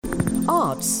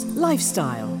arts,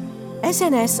 lifestyle.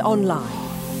 SNS Online.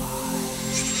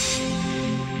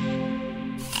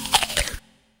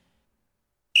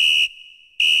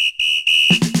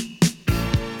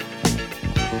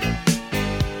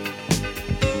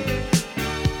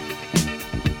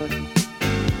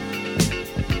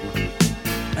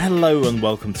 Hello and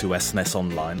welcome to SNS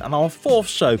Online and our fourth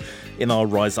show in our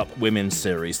Rise Up Women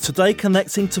series. Today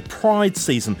connecting to Pride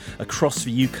season across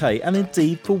the UK and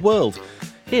indeed the world.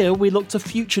 Here we look to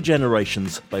future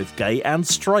generations, both gay and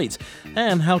straight,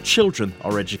 and how children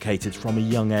are educated from a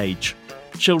young age.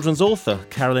 Children's author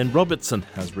Carolyn Robertson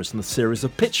has written a series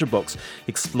of picture books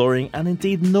exploring and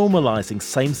indeed normalising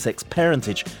same-sex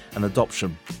parentage and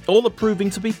adoption. All are proving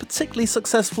to be particularly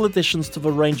successful additions to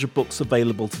the range of books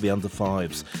available to the under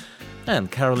fives.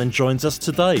 And Carolyn joins us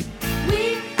today.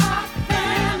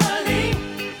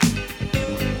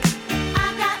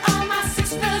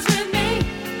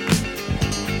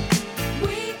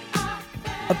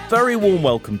 A very warm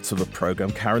welcome to the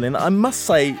programme, Carolyn. I must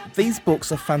say, these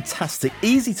books are fantastic,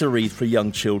 easy to read for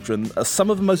young children. Some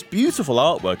of the most beautiful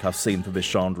artwork I've seen for this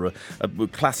genre, a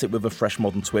classic with a fresh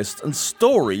modern twist, and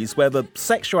stories where the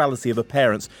sexuality of the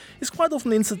parents is quite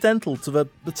often incidental to the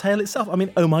tale itself. I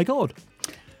mean, oh my God.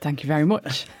 Thank you very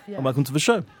much. And welcome to the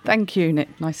show. Thank you,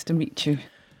 Nick. Nice to meet you.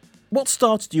 What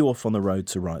started you off on the road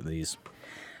to write these?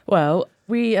 Well,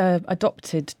 we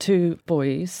adopted two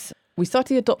boys. We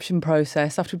started the adoption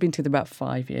process after we'd been together about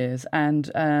 5 years, and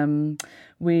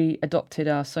we adopted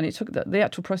our son. It took the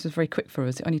actual process was very quick for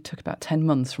us. It only took about 10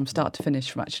 months from start to finish,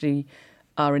 from actually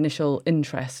our initial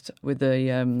interest with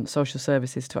the social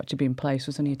services to actually be in place. It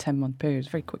was only a 10-month period. It was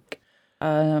very quick.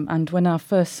 And when our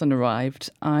first son arrived,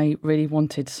 I really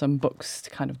wanted some books to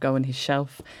kind of go on his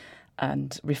shelf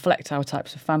and reflect our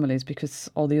types of families, because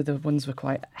all the other ones were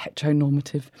quite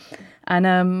heteronormative. And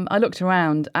I looked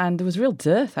around and there was a real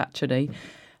dearth, actually,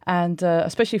 and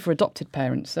especially for adopted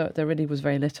parents, there really was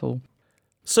very little.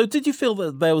 So did you feel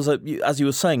that there was as you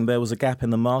were saying, there was a gap in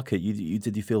the market?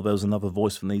 Did you feel there was another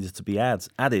voice that needed to be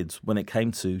added when it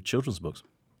came to children's books?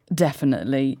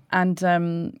 Definitely. And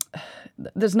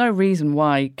there's no reason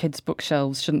why kids'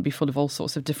 bookshelves shouldn't be full of all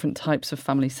sorts of different types of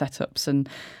family setups and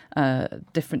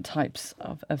different types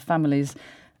of families.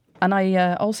 And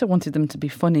I also wanted them to be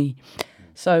funny.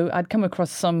 So I'd come across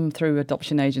some through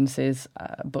adoption agencies,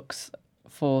 books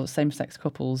for same-sex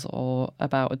couples or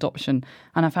about adoption,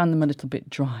 and I found them a little bit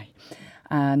dry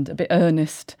and a bit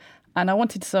earnest. And I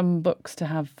wanted some books to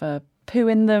have poo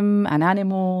in them and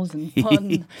animals and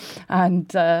fun and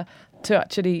to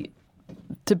actually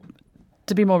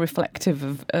to be more reflective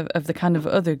of the kind of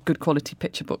other good quality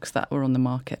picture books that were on the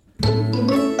market.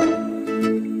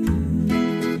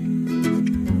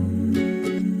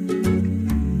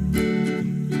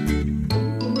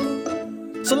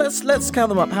 So let's count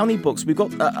them up. How many books? We've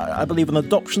got, I believe, an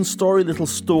adoption story, Little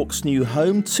Stork's New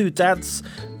Home, Two Dads,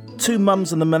 Two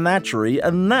Mums and the Menagerie,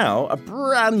 and now a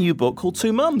brand new book called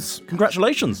Two Mums.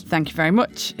 Congratulations. Thank you very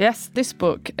much. Yes, this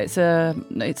book,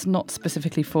 it's not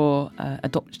specifically for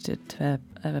adopted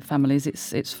families.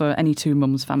 It's for any two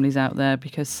mums families out there,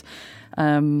 because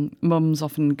mums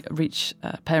often reach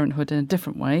parenthood in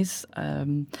different ways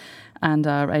and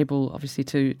are able, obviously,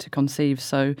 to conceive.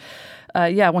 So,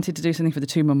 I wanted to do something for the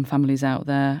two mum families out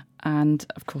there. And,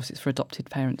 of course, it's for adopted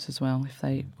parents as well, if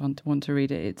they want to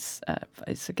read it.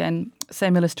 It's again,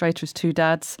 same illustrator as Two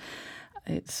Dads.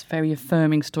 It's a very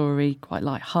affirming story, quite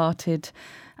light-hearted.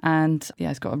 And,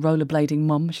 it's got a rollerblading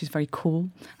mum. She's very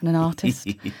cool and an artist.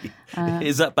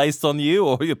 Is that based on you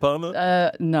or your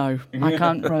partner? No, I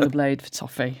can't rollerblade for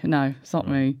toffee. No, it's not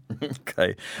me.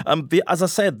 Okay. As I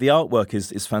said, the artwork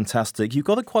is fantastic. You've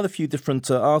got quite a few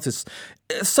different artists.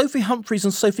 Sophie Humphreys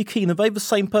and Sophie Keane, are they the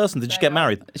same person? Did she get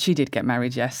married? She did get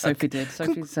married, yes. Sophie did.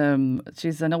 Sophie's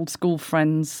she's an old school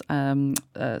friend's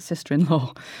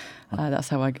sister-in-law. That's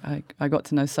how I got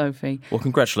to know Sophie. Well,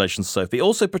 congratulations, Sophie.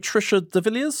 Also, Patricia de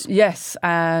Villiers? Yes,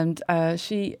 and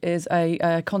she is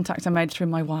a contact I made through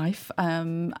my wife,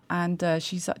 and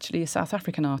she's actually a South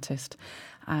African artist.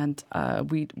 And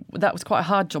that was quite a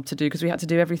hard job to do, because we had to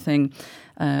do everything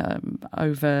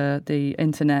over the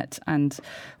internet. And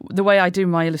the way I do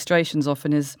my illustrations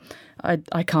often is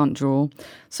I can't draw.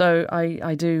 So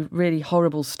I do really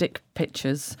horrible stick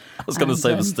pictures. I was going to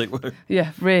say the stick work.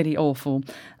 Yeah, really awful.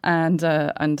 And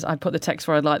I put the text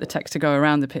where I'd like the text to go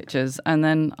around the pictures. And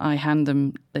then I hand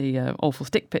them the awful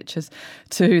stick pictures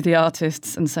to the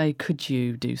artists and say, could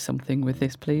you do something with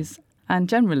this, please? And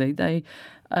generally they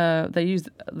use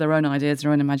their own ideas,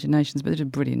 their own imaginations, but they do a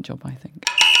brilliant job, I think.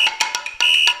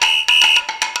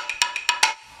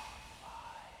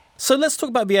 So let's talk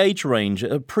about the age range,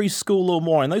 preschool or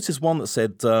more. I noticed one that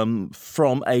said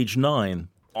from age 9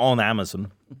 on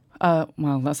Amazon.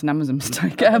 Well, that's an Amazon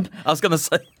mistake. I was going to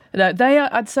say. No,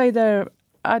 I'd say they're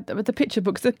the picture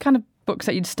books, the kind of books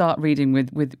that you'd start reading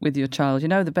with your child. You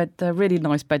know, they're really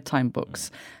nice bedtime books,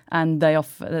 and they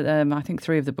offer. I think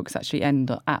 3 of the books actually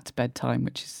end at bedtime,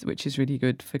 which is really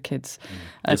good for kids.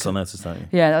 Yes, I noticed that.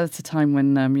 Yeah, that's a time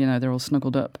when they're all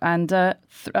snuggled up, and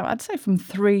I'd say from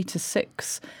 3 to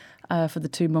 6. For the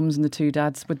 2 mums and the 2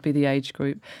 dads would be the age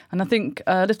group. And I think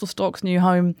Little Stork's New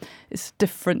Home is a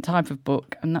different type of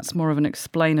book, and that's more of an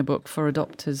explainer book for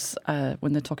adopters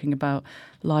when they're talking about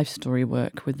life story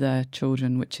work with their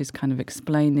children, which is kind of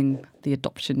explaining the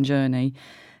adoption journey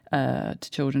to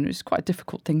children. It's quite a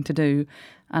difficult thing to do,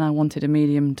 and I wanted a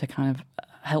medium to kind of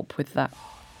help with that.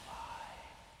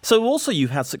 So also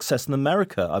you've had success in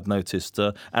America, I've noticed,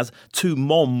 as 2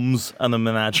 moms and a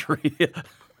menagerie.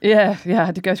 Yeah, I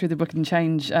had to go through the book and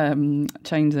change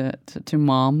it to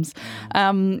moms.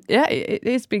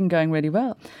 It's been going really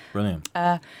well. Brilliant.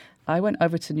 I went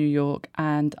over to New York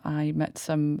and I met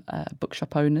some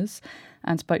bookshop owners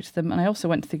and spoke to them. And I also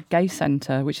went to the Gay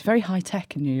Centre, which is very high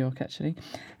tech in New York, actually.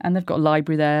 And they've got a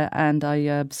library there. And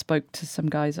I spoke to some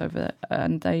guys over there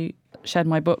and they shared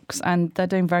my books and they're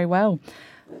doing very well.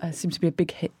 It seems to be a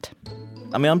big hit.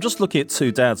 I mean, I'm just looking at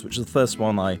 2 Dads, which is the first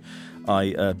one I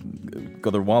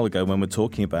got a while ago when we're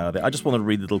talking about it. I just want to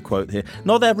read a little quote here.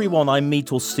 Not everyone I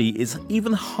meet or see is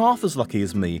even half as lucky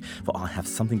as me, for I have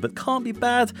something that can't be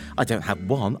bad. I don't have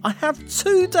 1, I have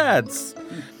 2 dads.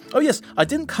 Oh yes, I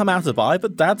didn't come out of either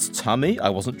dad's tummy. I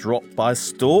wasn't dropped by a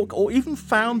stork or even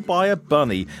found by a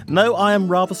bunny. No, I am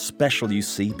rather special, you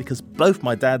see, because both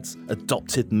my dads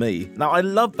adopted me. Now, I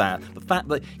love that. The fact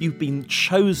that you've been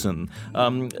chosen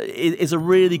is a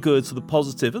really good sort of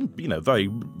positive and, very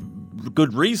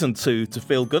good reason to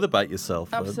feel good about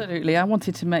yourself. Absolutely. I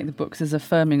wanted to make the books as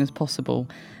affirming as possible.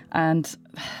 And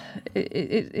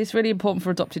it's really important for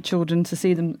adopted children to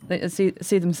see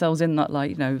themselves in that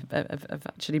light, of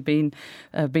actually being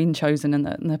chosen,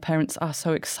 and their parents are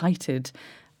so excited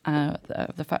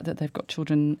the fact that they've got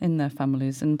children in their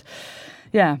families. And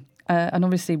and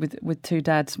obviously with 2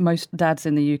 dads, most dads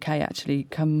in the UK actually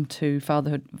come to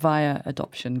fatherhood via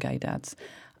adoption, gay dads,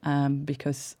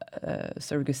 because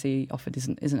surrogacy offered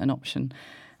isn't an option.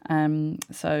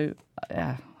 So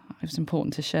it was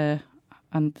important to share.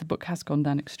 And the book has gone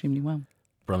down extremely well.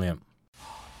 Brilliant.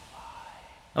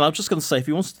 And I was just going to say, if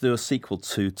you wanted to do a sequel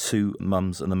to 2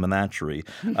 Mums and a Menagerie,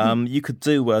 you could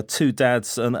do 2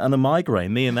 Dads and a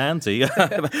Migraine, me and Andy.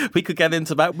 We could get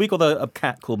into that. We got a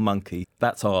cat called Monkey.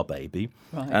 That's our baby.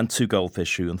 Right. And 2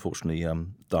 goldfish who unfortunately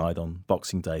died on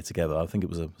Boxing Day together. I think it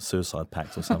was a suicide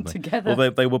pact or something. Together?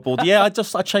 Well, they were bored. Yeah, I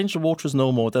changed the water as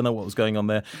normal. I don't know what was going on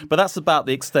there. But that's about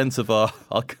the extent of our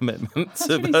commitment. That's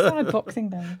really sad, Boxing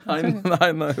Day.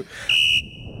 I know.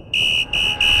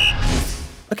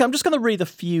 Okay, I'm just going to read a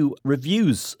few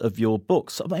reviews of your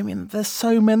books. I mean, there's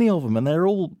so many of them, and they're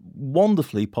all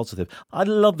wonderfully positive. I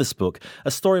love this book.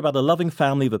 A story about a loving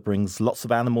family that brings lots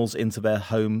of animals into their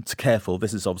home to care for.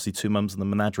 This is obviously 2 Mums and a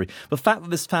Menagerie. The fact that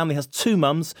this family has 2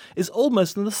 mums is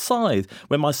almost an aside.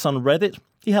 When my son read it,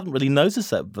 he hadn't really noticed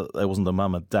that there wasn't a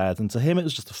mum and dad, and to him it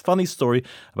was just a funny story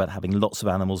about having lots of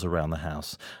animals around the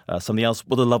house. Something else,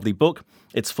 what a lovely book.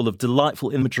 It's full of delightful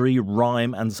imagery,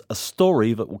 rhyme, and a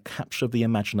story that will capture the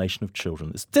imagination of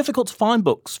children. It's difficult to find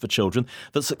books for children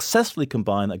that successfully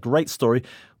combine a great story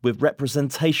with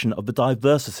representation of the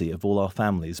diversity of all our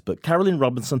families, but Carolyn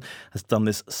Robinson has done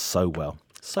this so well.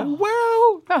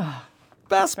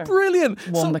 That's brilliant.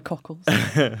 Won the cockles.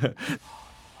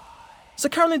 So,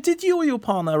 Carolyn, did you or your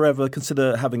partner ever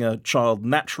consider having a child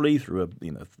naturally through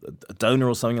a donor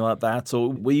or something like that, or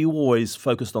were you always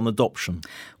focused on adoption?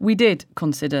 We did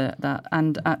consider that,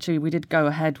 and actually we did go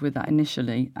ahead with that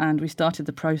initially, and we started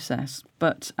the process.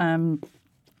 But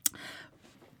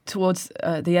towards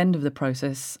the end of the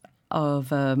process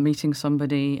of meeting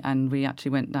somebody, and we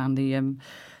actually went down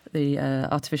the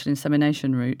artificial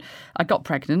insemination route, I got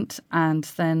pregnant, and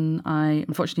then I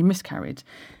unfortunately miscarried.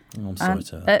 Oh, I'm sorry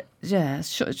to hear.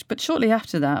 But shortly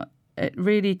after that, it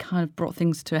really kind of brought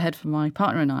things to a head for my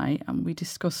partner and I, and we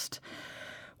discussed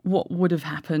what would have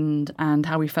happened and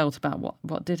how we felt about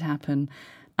what did happen.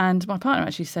 And my partner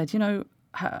actually said,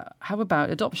 how about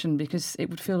adoption? Because it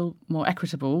would feel more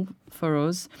equitable for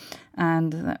us,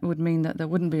 and that would mean that there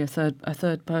wouldn't be a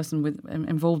third person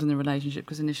involved in the relationship,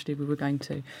 because initially we were going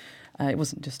to. It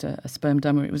wasn't just a sperm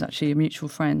donor; it was actually a mutual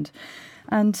friend,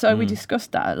 and so we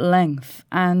discussed that at length.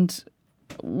 And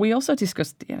we also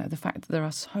discussed, the fact that there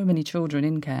are so many children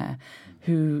in care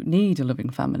who need a loving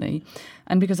family.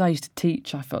 And because I used to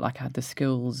teach, I felt like I had the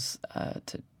skills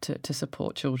to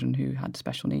support children who had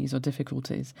special needs or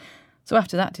difficulties. So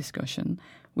after that discussion,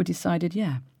 we decided,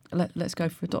 let's go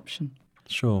for adoption.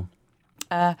 Sure.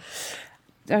 I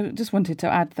just wanted to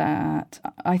add that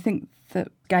I think that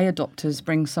gay adopters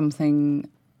bring something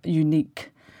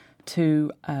unique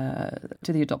to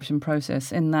the adoption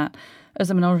process, in that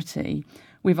as a minority,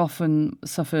 we've often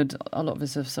suffered, a lot of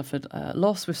us have suffered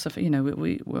loss. We've suffered,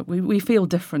 we feel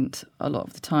different a lot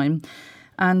of the time.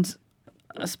 And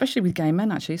especially with gay men,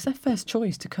 actually, it's their first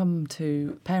choice to come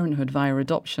to parenthood via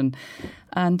adoption.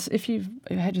 And if you're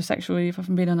heterosexual, you've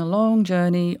often been on a long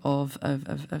journey of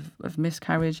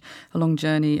miscarriage, a long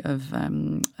journey of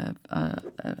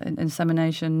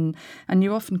insemination, and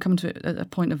you often come to a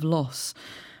point of loss.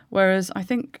 Whereas I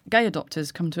think gay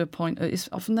adopters come to a point, it's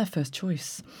often their first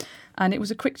choice. And it was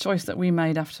a quick choice that we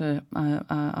made after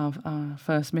our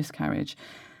first miscarriage.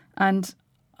 And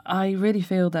I really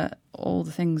feel that all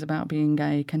the things about being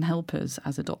gay can help us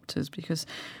as adopters, because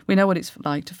we know what it's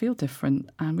like to feel different,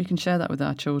 and we can share that with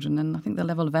our children. And I think the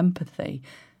level of empathy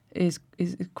is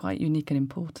quite unique and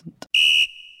important.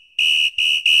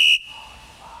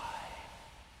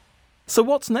 So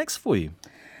what's next for you?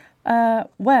 Right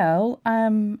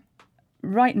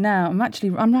now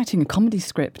I'm writing a comedy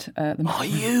script. Are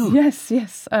you? Yes.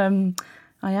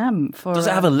 I am. Does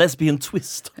it have a lesbian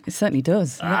twist? It certainly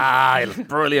does. It's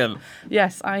brilliant.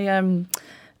 Yes, I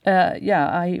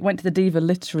went to the Diva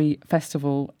Literary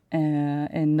Festival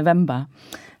in November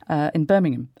in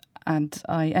Birmingham, and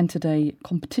I entered a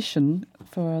competition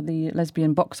for the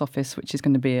lesbian box office, which is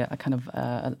going to be a kind of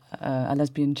a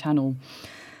lesbian channel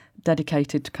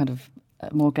dedicated to kind of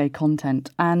more gay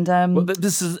content. And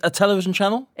this is a television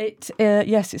channel?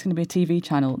 Yes, it's going to be a TV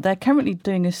channel. They're currently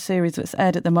doing a series that's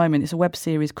aired at the moment. It's a web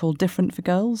series called Different for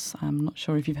Girls. I'm not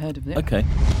sure if you've heard of it. Okay.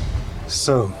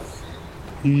 So,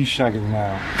 who are you shagging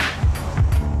now?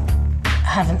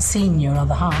 I haven't seen your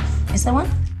other half. Is there one?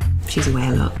 She's away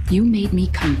a lot. You made me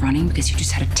come running because you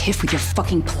just had a tiff with your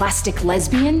fucking plastic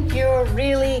lesbian? You're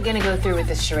really gonna go through with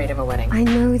this charade of a wedding? I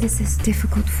know this is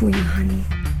difficult for you, honey.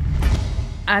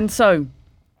 And so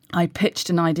I pitched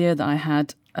an idea that I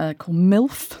had called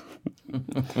MILF.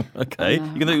 Okay. You're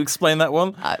going to explain that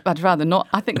one? I'd rather not.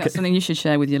 I think that's something you should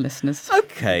share with your listeners.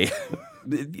 Okay.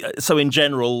 So in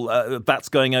general, that's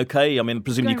going okay? I mean,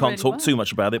 presumably you can't talk too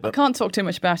much about it. But I can't talk too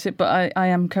much about it, but I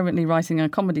am currently writing a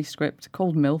comedy script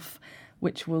called MILF,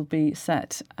 which will be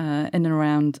set in and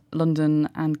around London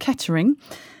and Kettering,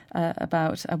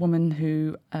 about a woman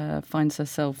who finds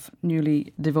herself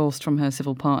newly divorced from her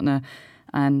civil partner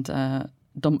and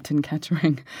dumped in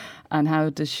Kettering, and how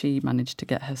does she manage to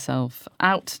get herself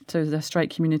out to the straight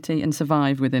community and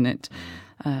survive within it.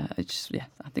 I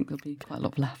think there'll be quite a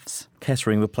lot of laughs.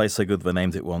 Kettering, the place so good they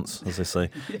named it once, as they say.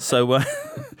 So,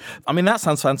 I mean, that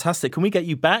sounds fantastic. Can we get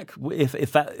you back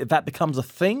if that becomes a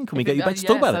thing? Can we get you back to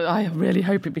talk about it? I really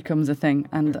hope it becomes a thing.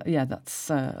 And that's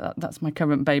my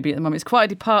current baby at the moment. It's quite a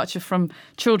departure from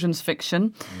children's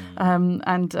fiction,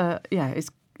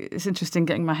 It's interesting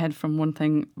getting my head from one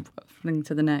thing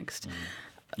to the next.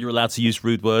 You're allowed to use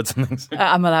rude words and things.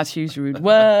 I'm allowed to use rude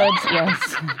words,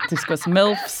 yes. Discuss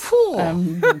MILFs.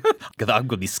 I'm going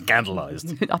to be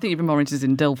scandalised. I think you'd be more interested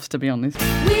in DILFs, to be honest.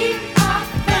 We are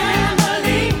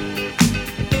family.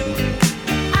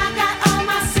 I got all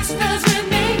my sisters with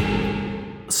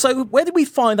me. So where did we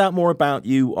find out more about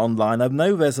you online? I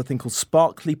know there's a thing called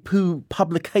Sparkly Poo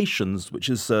Publications, which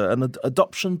is an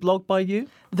adoption blog by you.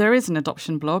 There is an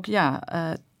adoption blog,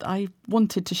 yeah. I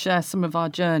wanted to share some of our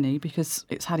journey because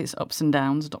it's had its ups and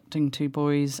downs, adopting two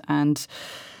boys, and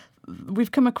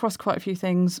we've come across quite a few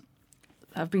things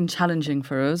that have been challenging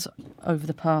for us over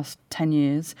the past 10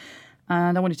 years.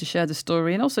 And I wanted to share the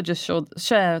story and also just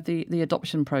share the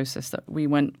adoption process that we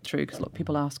went through, because a lot of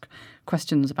people ask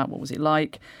questions about what was it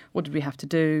like, what did we have to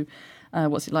do,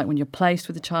 what's it like when you're placed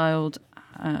with a child,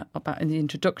 about in the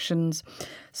introductions.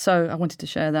 So I wanted to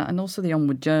share that, and also the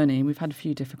onward journey. We've had a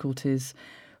few difficulties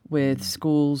with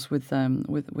schools, with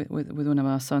one of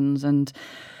our sons, and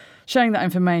sharing that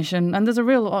information. And there's a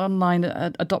real online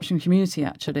adoption community,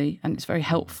 actually, and it's very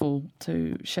helpful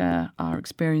to share our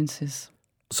experiences.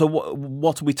 So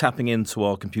what are we tapping into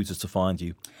our computers to find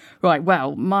you? Right,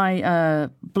 well, my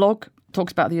blog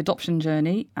talks about the adoption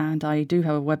journey, and I do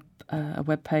have a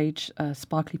web page,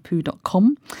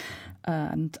 sparklypoo.com.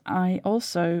 And I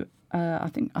also, I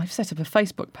think I've set up a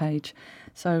Facebook page,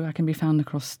 so I can be found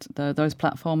across those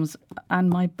platforms. And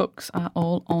my books are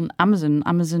all on Amazon,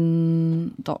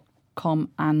 .com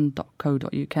and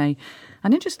 .co.uk.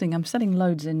 And interesting, I'm selling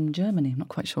loads in Germany. I'm not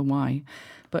quite sure why,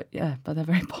 but they're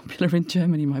very popular in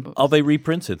Germany, my books. Are they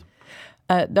reprinted?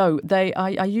 No,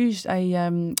 I used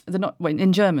they're not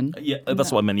in German. Yeah,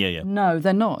 that's what I meant. Yeah. No,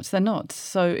 they're not.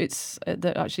 So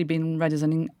they're actually being read as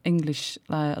an English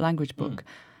language book.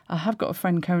 I have got a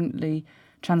friend currently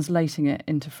translating it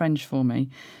into French for me,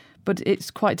 but it's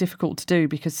quite difficult to do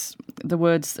because the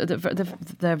words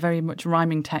they're very much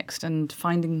rhyming text, and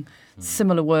finding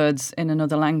similar words in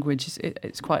another language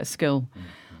it's quite a skill.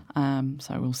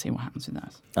 So we'll see what happens with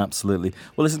that. Absolutely.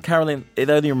 Well, listen, Carolyn, it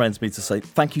only remains me to say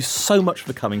thank you so much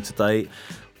for coming today.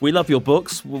 We love your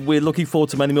books. We're looking forward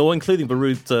to many more, including the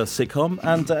Rude sitcom.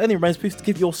 And it only remains me to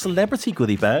give your celebrity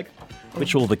goodie bag,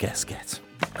 which all the guests get.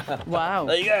 Wow.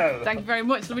 There you go. Thank you very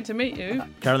much. Lovely to meet you.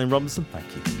 Carolyn Robinson, thank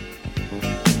you.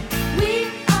 We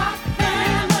are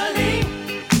family.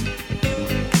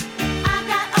 I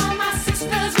got all my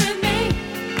sisters with me.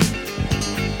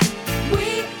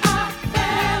 We are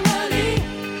family.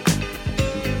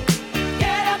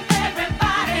 Get up,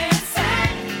 everybody, and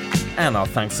sing. And our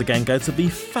thanks again go to the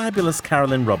fabulous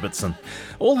Carolyn Robertson.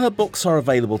 All her books are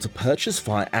available to purchase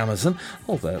via Amazon,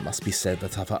 although it must be said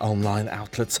that other online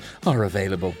outlets are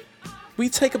available. We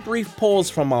take a brief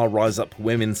pause from our Rise Up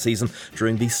Women season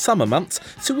during the summer months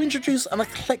to introduce an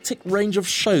eclectic range of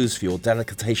shows for your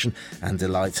delectation and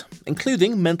delight,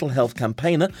 including mental health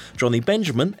campaigner Johnny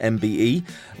Benjamin, MBE,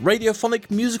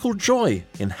 radiophonic musical joy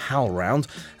in HowlRound,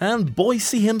 and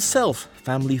Boise himself,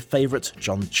 family favourite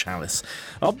John Challis.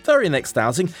 Our very next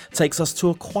outing takes us to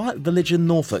a quiet village in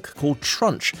Norfolk called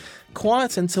Trunch.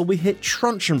 Quiet until we hit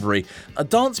Trunchonbury, a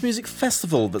dance music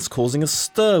festival that's causing a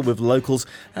stir with locals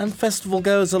and festival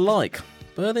goers alike.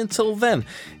 But until then,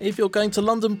 if you're going to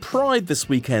London Pride this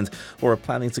weekend or are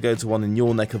planning to go to one in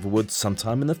your neck of the woods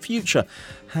sometime in the future,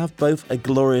 have both a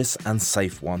glorious and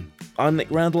safe one. I'm Nick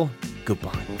Randall.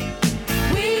 Goodbye.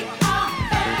 We are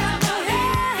family.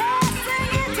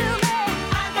 Sing it to me.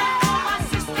 I got all my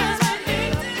sisters with me.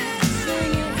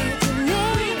 Sing it to me.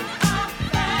 We are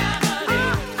family.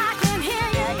 I can hear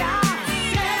you, guys.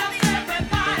 Get up,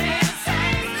 everybody, and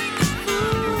sing.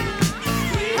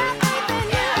 We are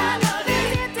family.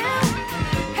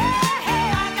 Hey,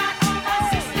 I got all my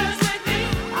sisters with me.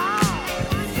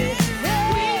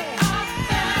 We are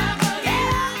family.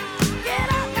 Get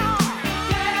up, y'all.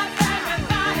 Get up,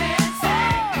 everybody, and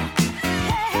sing.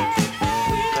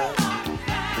 We are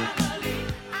family.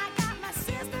 I got my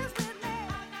sisters with me.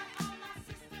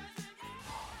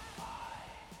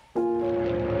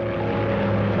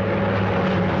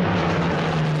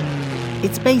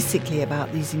 It's basically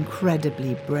about these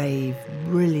incredibly brave,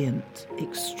 brilliant,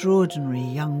 extraordinary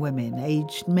young women,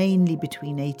 aged mainly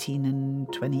between 18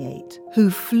 and 28,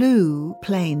 who flew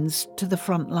planes to the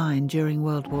front line during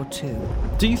World War II.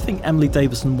 Do you think Emily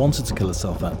Davison wanted to kill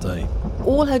herself that day?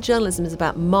 All her journalism is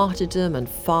about martyrdom and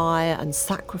fire and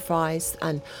sacrifice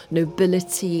and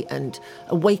nobility and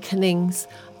awakenings.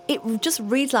 It just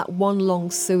reads like one long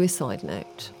suicide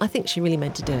note. I think she really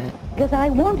meant to do it. Because I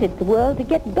wanted the world to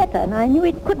get better, and I knew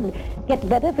it couldn't get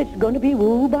better if it's going to be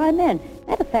ruled by men.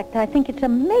 Matter of fact, I think it's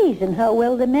amazing how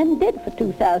well the men did for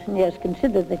 2,000 years,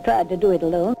 considering they tried to do it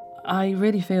alone. I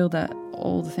really feel that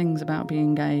all the things about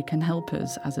being gay can help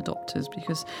us as adopters,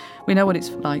 because we know what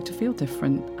it's like to feel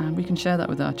different, and we can share that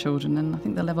with our children, and I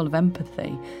think the level of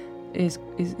empathy is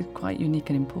quite unique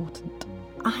and important.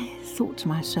 I thought to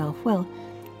myself, well,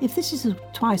 if this is a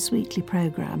twice-weekly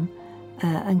programme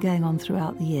and going on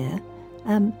throughout the year,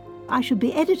 I should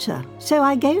be editor. So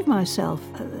I gave myself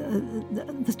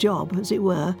the job, as it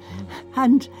were,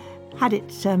 and had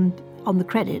it on the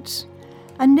credits,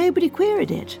 and nobody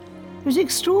queried it. It was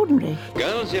extraordinary.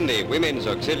 Girls in the Women's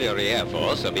Auxiliary Air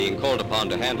Force are being called upon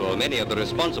to handle many of the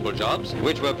responsible jobs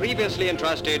which were previously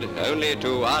entrusted only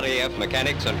to RAF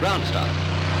mechanics and ground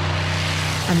staff.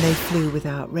 And they flew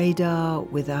without radar,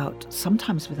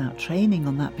 sometimes without training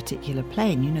on that particular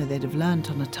plane. You know, they'd have learnt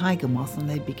on a Tiger Moth and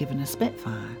they'd be given a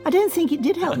Spitfire. I don't think it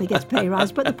did help me get a pay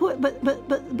rise, but the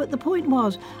point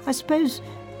was, I suppose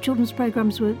children's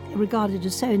programmes were regarded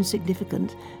as so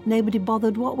insignificant, nobody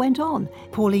bothered what went on.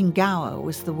 Pauline Gower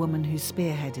was the woman who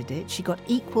spearheaded it. She got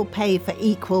equal pay for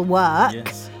equal work.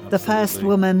 Yes, the first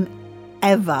woman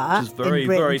ever Which is very, in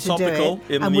Britain very to do topical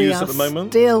it. in the and news we are at the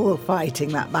moment. Still fighting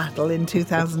that battle in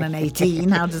 2018.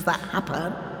 How does that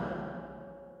happen?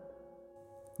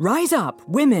 Rise Up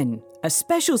Women, a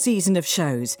special season of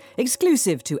shows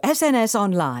exclusive to SNS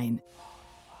Online.